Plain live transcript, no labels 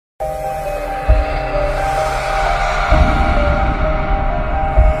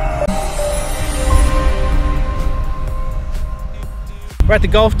We're at the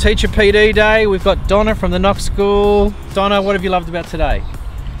Golf Teacher PD Day. We've got Donna from the Knox School. Donna, what have you loved about today?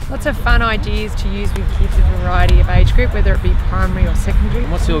 Lots of fun ideas to use with kids of a variety of age group, whether it be primary or secondary.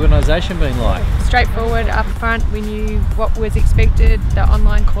 What's the organisation been like? Straightforward, up front, we knew what was expected. The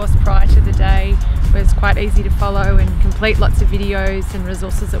online course prior to the day was quite easy to follow and complete, lots of videos and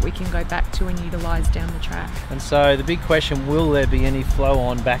resources that we can go back to and utilise down the track. And so the big question, will there be any flow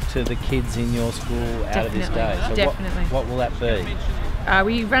on back to the kids in your school out of this day? So Definitely. What will that be?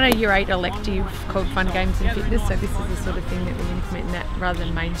 We run a Year 8 elective called Fun Games and Fitness, so this is the sort of thing that we implement in that rather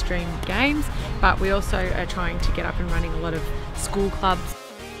than mainstream games, but we also are trying to get up and running a lot of school clubs.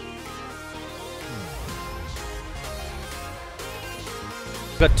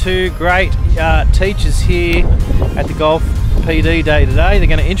 We've got two great teachers here at the Golf PD Day today. They're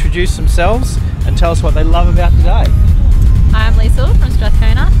going to introduce themselves and tell us what they love about today. I'm Lisa from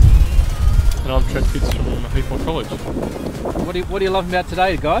Strathcona. And I'm Trent Fitz from Heathmont College. What do you love about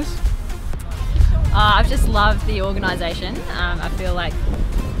today, guys? I've just loved the organisation. I feel like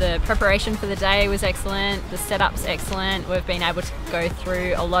the preparation for the day was excellent, the setup's excellent. We've been able to go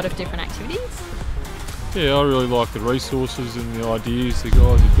through a lot of different activities. Yeah, I really like the resources and the ideas the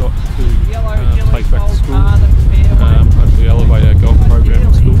guys have got to take back to school. Hopefully elevate our golf program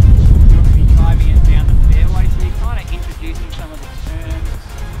at school.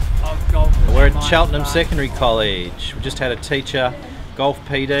 We're at Cheltenham Secondary College. We just had a teacher golf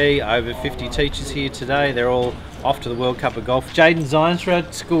PD, over 50 teachers here today. They're all off to the World Cup of Golf. Jaden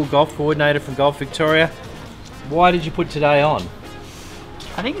Ziensrud, School Golf Coordinator from Golf Victoria. Why did you put today on?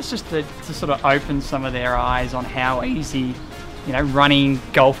 I think it's just to sort of open some of their eyes on how easy, running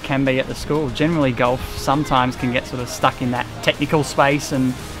golf can be at the school. Generally golf sometimes can get sort of stuck in that technical space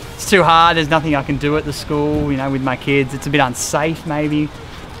and it's too hard, there's nothing I can do at the school, with my kids. It's a bit unsafe maybe.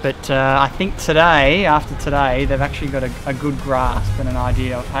 But I think today, after today, they've actually got a good grasp and an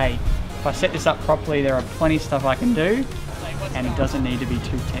idea of, hey, if I set this up properly, there are plenty of stuff I can do, and it doesn't need to be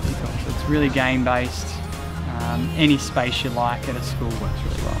too technical. So it's really game-based. Any space you like at a school works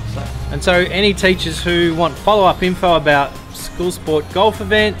really well. And so any teachers who want follow-up info about school sport golf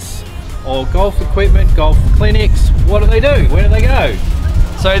events or golf equipment, golf clinics, what do they do? Where do they go?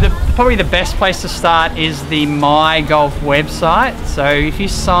 So probably the best place to start is the My Golf website. So if you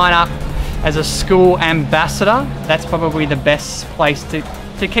sign up as a school ambassador, that's probably the best place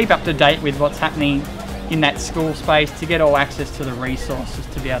to keep up to date with what's happening in that school space, to get all access to the resources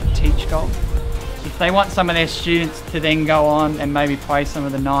to be able to teach golf. If they want some of their students to then go on and maybe play some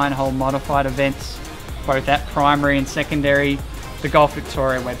of the 9-hole modified events, both at primary and secondary, the Golf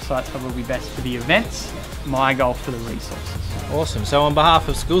Victoria website's probably best for the events, My Golf for the resources. Awesome. So on behalf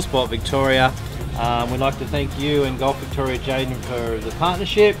of School Sport Victoria, we'd like to thank you and Golf Victoria, Jaden, for the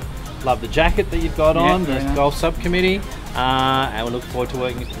partnership. Love the jacket that you've got on, the golf subcommittee, and we look forward to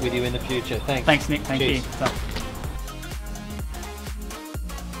working with you in the future. Thanks. Thanks, Nick. Thank Cheers. you.